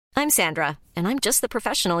I'm Sandra, and I'm just the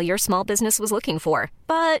professional your small business was looking for.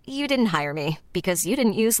 But you didn't hire me because you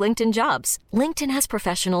didn't use LinkedIn Jobs. LinkedIn has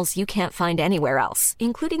professionals you can't find anywhere else,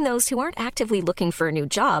 including those who aren't actively looking for a new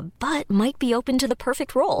job, but might be open to the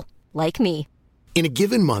perfect role, like me. In a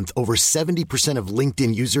given month, over 70% of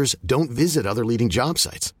LinkedIn users don't visit other leading job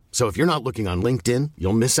sites. So if you're not looking on LinkedIn,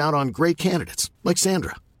 you'll miss out on great candidates like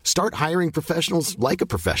Sandra. Start hiring professionals like a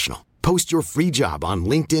professional. Post your free job on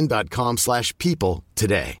linkedin.com/people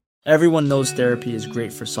today. Everyone knows therapy is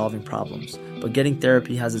great for solving problems, but getting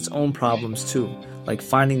therapy has its own problems too, like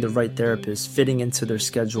finding the right therapist, fitting into their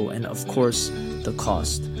schedule, and of course, the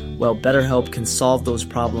cost. Well, BetterHelp can solve those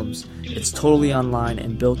problems. It's totally online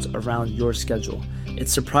and built around your schedule.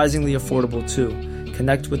 It's surprisingly affordable too.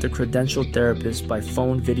 Connect with a credentialed therapist by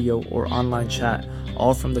phone, video, or online chat,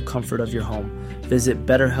 all from the comfort of your home. Visit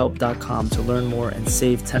BetterHelp.com to learn more and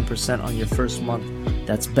save 10% on your first month.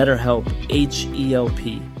 That's BetterHelp,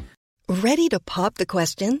 H-E-L-P. Ready to pop the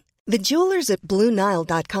question? The jewelers at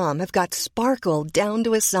BlueNile.com have got sparkle down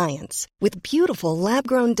to a science with beautiful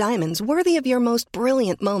lab-grown diamonds worthy of your most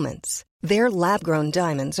brilliant moments. Their lab-grown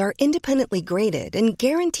diamonds are independently graded and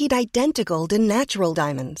guaranteed identical to natural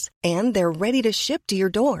diamonds, and they're ready to ship to your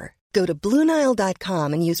door. Go to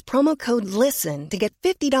BlueNile.com and use promo code LISTEN to get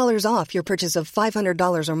 $50 off your purchase of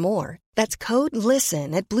 $500 or more. That's code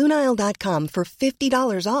LISTEN at BlueNile.com for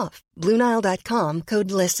 $50 off. BlueNile.com,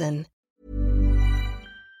 code LISTEN.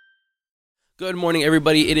 Good morning,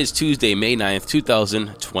 everybody. It is Tuesday, May 9th,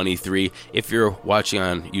 2023. If you're watching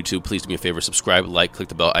on YouTube, please do me a favor, subscribe, like, click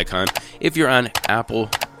the bell icon. If you're on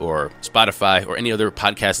Apple or Spotify or any other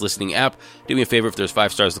podcast listening app, do me a favor, if there's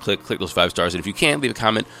 5 stars to click those 5 stars. And if you can't leave a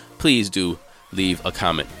comment, please do leave a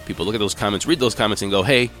comment. People look at those comments, read those comments, and go,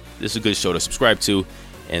 hey, this is a good show to subscribe to.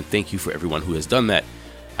 And thank you for everyone who has done that.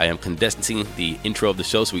 I am condensing the intro of the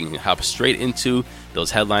show so we can hop straight into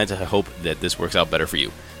those headlines. I hope that this works out better for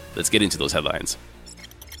you. Let's get into those headlines.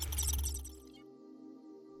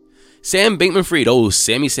 Sam Bankman-Fried,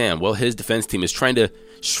 Sammy Sam. Well, his defense team is trying to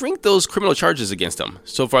shrink those criminal charges against him.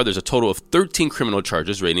 So far, there's a total of 13 criminal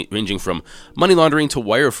charges ranging from money laundering to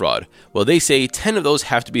wire fraud. Well, they say 10 of those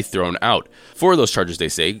have to be thrown out. 4 of those charges, they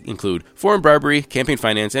say, include foreign bribery, campaign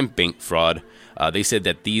finance, and bank fraud. They said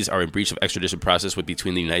that these are in breach of extradition process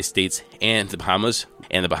between the United States and the Bahamas.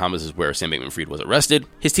 And the Bahamas is where Sam Bankman-Fried was arrested.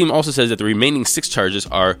 His team also says that the remaining 6 charges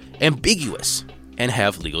are ambiguous and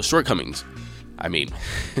have legal shortcomings. I mean,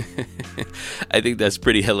 I think that's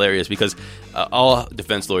pretty hilarious because all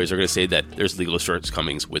defense lawyers are going to say that there's legal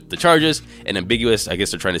shortcomings with the charges, and ambiguous, I guess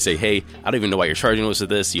they're trying to say, hey, I don't even know why you're charging us with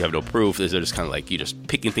this. You have no proof. They're just kind of like you just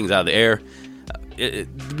picking things out of the air.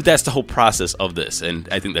 That's the whole process of this, and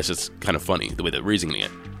I think that's just kind of funny, the way they're reasoning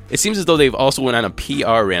it. It seems as though they've also went on a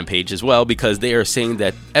PR rampage as well because they are saying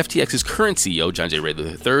that FTX's current CEO, John J. Ray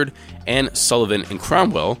III, and Sullivan and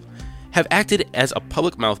Cromwell have acted as a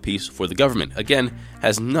public mouthpiece for the government. Again,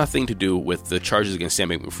 has nothing to do with the charges against Sam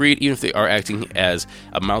Bankman-Fried, even if they are acting as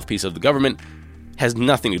a mouthpiece of the government, has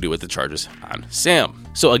nothing to do with the charges on Sam.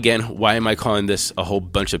 So again, why am I calling this a whole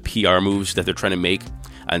bunch of PR moves that they're trying to make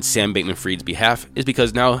on Sam Bankman-Fried's behalf? Is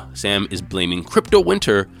because now Sam is blaming crypto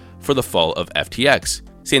winter for the fall of FTX,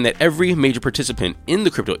 saying that every major participant in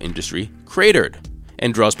the crypto industry cratered,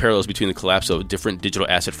 and draws parallels between the collapse of different digital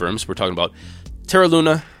asset firms. We're talking about Terra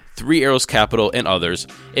Luna, Three Arrows Capital, and others.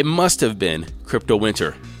 It must have been crypto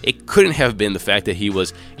winter. It couldn't have been the fact that he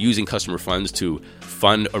was using customer funds to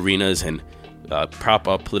fund arenas and prop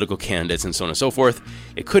up political candidates and so on and so forth.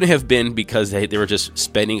 It couldn't have been because they were just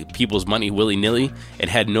spending people's money willy-nilly and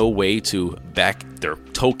had no way to back their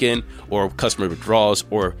token or customer withdrawals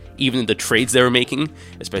or even the trades they were making,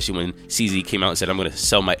 especially when CZ came out and said, I'm going to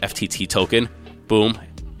sell my FTT token. Boom,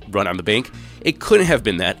 run on the bank. It couldn't have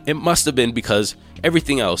been that. It must have been because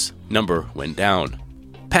everything else number went down.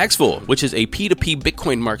 Paxful, which is a P2P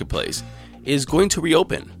Bitcoin marketplace, is going to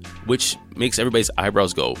reopen, which makes everybody's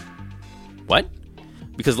eyebrows go, what?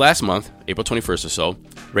 Because last month, April 21st or so,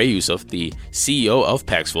 Ray Youssef, the CEO of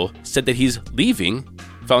Paxful, said that he's leaving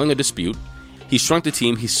following a dispute. He shrunk the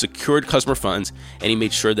team, he secured customer funds, and he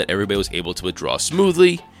made sure that everybody was able to withdraw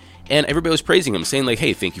smoothly. And everybody was praising him, saying like,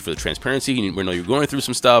 hey, thank you for the transparency. We know you're going through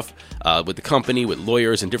some stuff with the company, with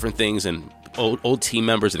lawyers and different things, and old team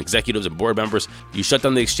members and executives and board members. You shut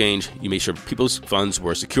down the exchange. You made sure people's funds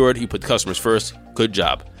were secured. You put the customers first. Good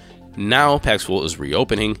job. Now Paxful is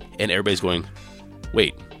reopening, and everybody's going,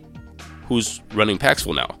 wait, who's running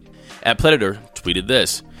Paxful now? @Predator tweeted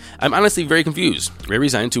this: I'm honestly very confused. Ray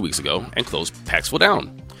resigned 2 weeks ago and closed Paxful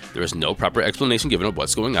down. There is no proper explanation given of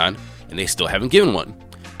what's going on, and they still haven't given one.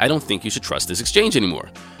 I don't think you should trust this exchange anymore.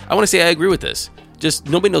 I want to say I agree with this. just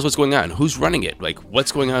nobody knows what's going on. Who's running it? Like,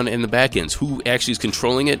 what's going on in the back ends? Who actually is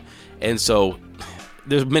controlling it? And so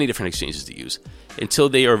there's many different exchanges to use. Until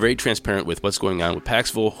they are very transparent with what's going on with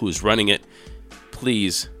Paxful, who's running it,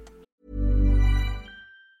 please.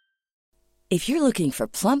 If you're looking for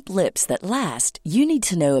plump lips that last, you need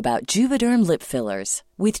to know about Juvederm lip fillers.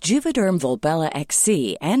 With Juvederm Volbella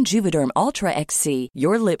XC and Juvederm Ultra XC,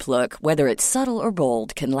 your lip look, whether it's subtle or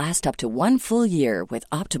bold, can last up to 1 full year with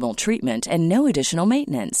optimal treatment and no additional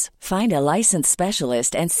maintenance. Find a licensed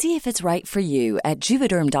specialist and see if it's right for you at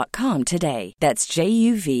Juvederm.com today. That's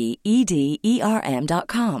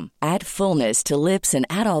JUVEDERM.com. Add fullness to lips in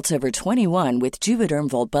adults over 21 with Juvederm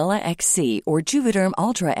Volbella XC or Juvederm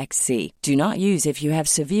Ultra XC. Do not use if you have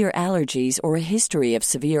severe allergies or a history of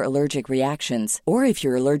severe allergic reactions, or if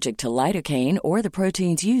you're allergic to lidocaine or the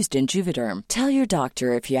proteins used in Juvederm. Tell your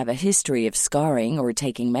doctor if you have a history of scarring or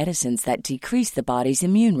taking medicines that decrease the body's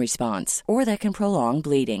immune response or that can prolong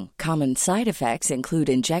bleeding. Common side effects include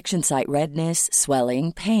injection site redness,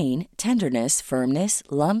 swelling, pain, tenderness, firmness,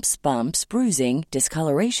 lumps, bumps, bruising,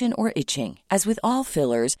 discoloration, or itching. As with all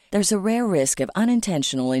fillers, there's a rare risk of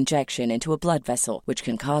unintentional injection into a blood vessel, which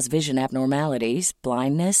can cause vision abnormalities,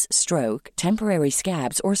 blindness, stroke, temporary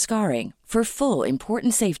scabs, or scarring. For full,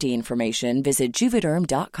 important safety information, visit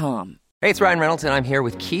Juvederm.com. Hey, it's Ryan Reynolds, and I'm here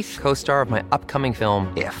with Keith, co-star of my upcoming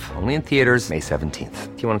film, If, only in theaters May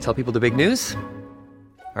 17th. Do you want to tell people the big news?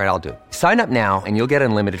 All right, I'll do it. Sign up now and you'll get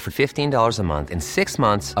unlimited for $15 a month and 6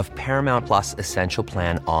 months of Paramount Plus Essential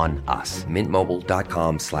Plan on us.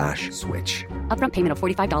 MintMobile.com/switch. Upfront payment of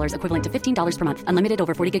 $45 equivalent to $15 per month. Unlimited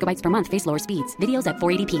over 40 gigabytes per month. Face lower speeds. Videos at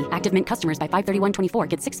 480p. Active Mint customers by 531.24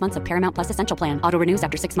 get 6 months of Paramount Plus Essential Plan. Auto renews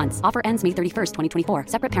after 6 months. Offer ends May 31st, 2024.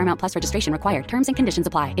 Separate Paramount Plus registration required. Terms and conditions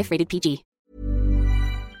apply if rated PG.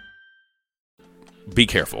 Be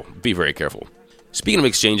careful. Be very careful. Speaking of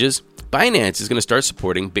exchanges, Binance is going to start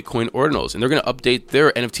supporting Bitcoin ordinals, and they're going to update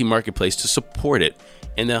their NFT marketplace to support it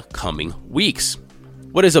in the coming weeks.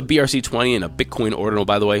 What is a BRC20 and a Bitcoin ordinal,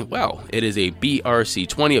 by the way? Well, it is a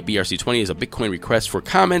BRC20. A BRC20 is a Bitcoin request for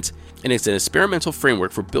comment, and it's an experimental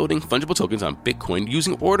framework for building fungible tokens on Bitcoin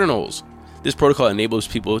using ordinals. This protocol enables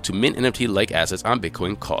people to mint NFT-like assets on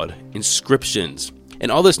Bitcoin called inscriptions.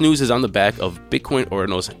 And all this news is on the back of Bitcoin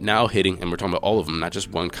ordinals now hitting, and we're talking about all of them, not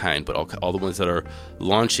just one kind, but all the ones that are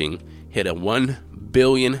launching, hit a $1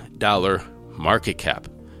 billion market cap.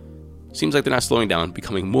 Seems like they're not slowing down,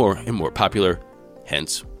 becoming more and more popular,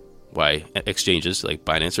 hence why exchanges like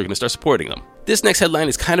Binance are going to start supporting them. This next headline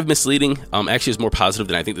is kind of misleading. Actually, it's more positive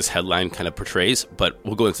than I think this headline kind of portrays, but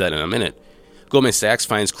we'll go into that in a minute. Goldman Sachs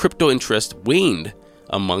finds crypto interest waned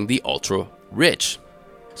among the ultra-rich.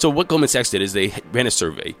 So what Goldman Sachs did is they ran a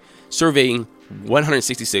survey, surveying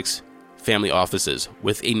 166 family offices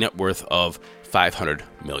with a net worth of $500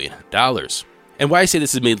 million. And why I say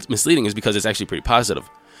this is misleading is because it's actually pretty positive.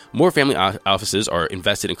 More family offices are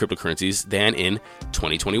invested in cryptocurrencies than in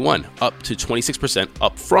 2021, up to 26%,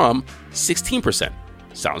 up from 16%.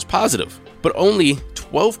 Sounds positive. But only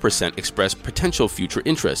 12% express potential future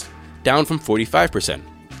interest, down from 45%.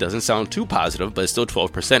 Doesn't sound too positive, but it's still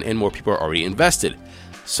 12%, and more people are already invested.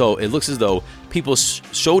 So it looks as though people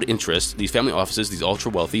showed interest, these family offices, these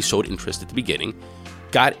ultra wealthy showed interest at the beginning,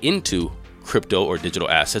 got into crypto or digital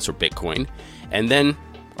assets or Bitcoin, and then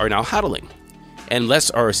are now hodling. And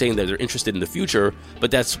less are saying that they're interested in the future,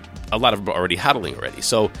 but that's a lot of them are already hodling already.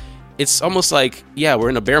 So it's almost like, yeah, we're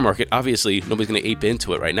in a bear market. Obviously, nobody's going to ape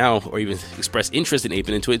into it right now or even express interest in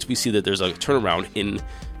aping into it. We see that there's a turnaround in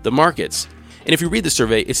the markets. And if you read the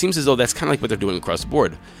survey, it seems as though that's kind of like what they're doing across the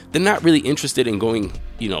board. They're not really interested in going,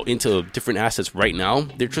 into different assets right now.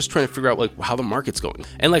 They're just trying to figure out how the market's going.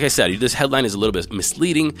 And like I said, this headline is a little bit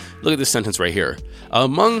misleading. Look at this sentence right here.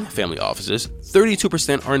 Among family offices,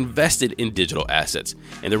 32% are invested in digital assets.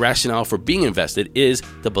 And the rationale for being invested is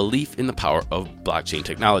the belief in the power of blockchain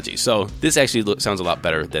technology. So this actually sounds a lot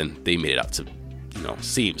better than they made it out to,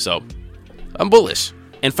 seem. So I'm bullish.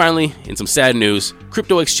 And finally, in some sad news,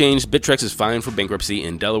 crypto exchange Bittrex is filing for bankruptcy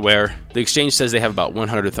in Delaware. The exchange says they have about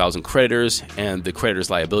 100,000 creditors, and the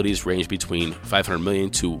creditors' liabilities range between $500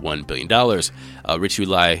 million to $1 billion. Rich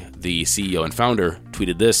Ulai, the CEO and founder,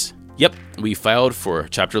 tweeted this. Yep, we filed for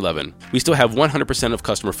Chapter 11. We still have 100% of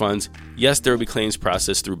customer funds. Yes, there will be claims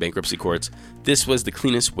processed through bankruptcy courts. This was the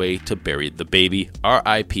cleanest way to bury the baby.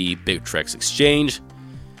 R.I.P. Bittrex Exchange.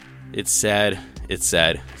 It's sad. It's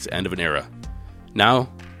sad. It's the end of an era.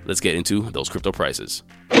 Now, let's get into those crypto prices.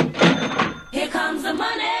 Here comes the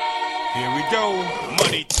money. Here we go.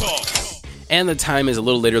 Money talk. And the time is a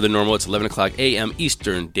little later than normal. It's 11 o'clock a.m.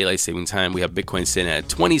 Eastern Daylight Saving Time. We have Bitcoin sitting at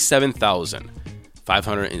 $27,000.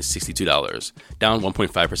 $562, down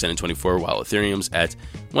 1.5% in 24, while Ethereum's at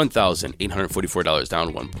 $1,844,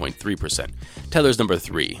 down 1.3%. Tether's number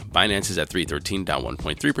 3, Binance is at 313, down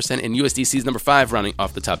 1.3%, and USDC's number 5. Rounding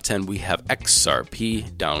off the top 10, we have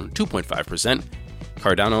XRP, down 2.5%.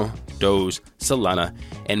 Cardano, Doge, Solana,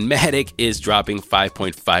 and Matic is dropping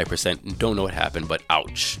 5.5%. Don't know what happened, but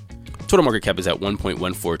ouch. Total market cap is at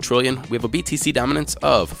 1.14 trillion. We have a BTC dominance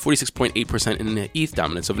of 46.8% and an ETH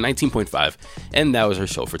dominance of 19.5%. And that was our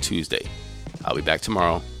show for Tuesday. I'll be back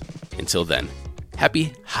tomorrow. Until then,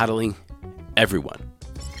 happy hodling, everyone.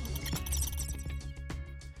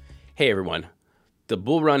 Hey, everyone. The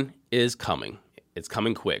bull run is coming. It's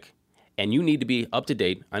coming quick. And you need to be up to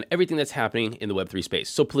date on everything that's happening in the Web3 space.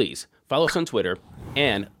 So please follow us on Twitter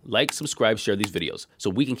and like, subscribe, share these videos so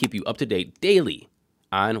we can keep you up to date daily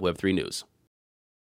on Web3 News.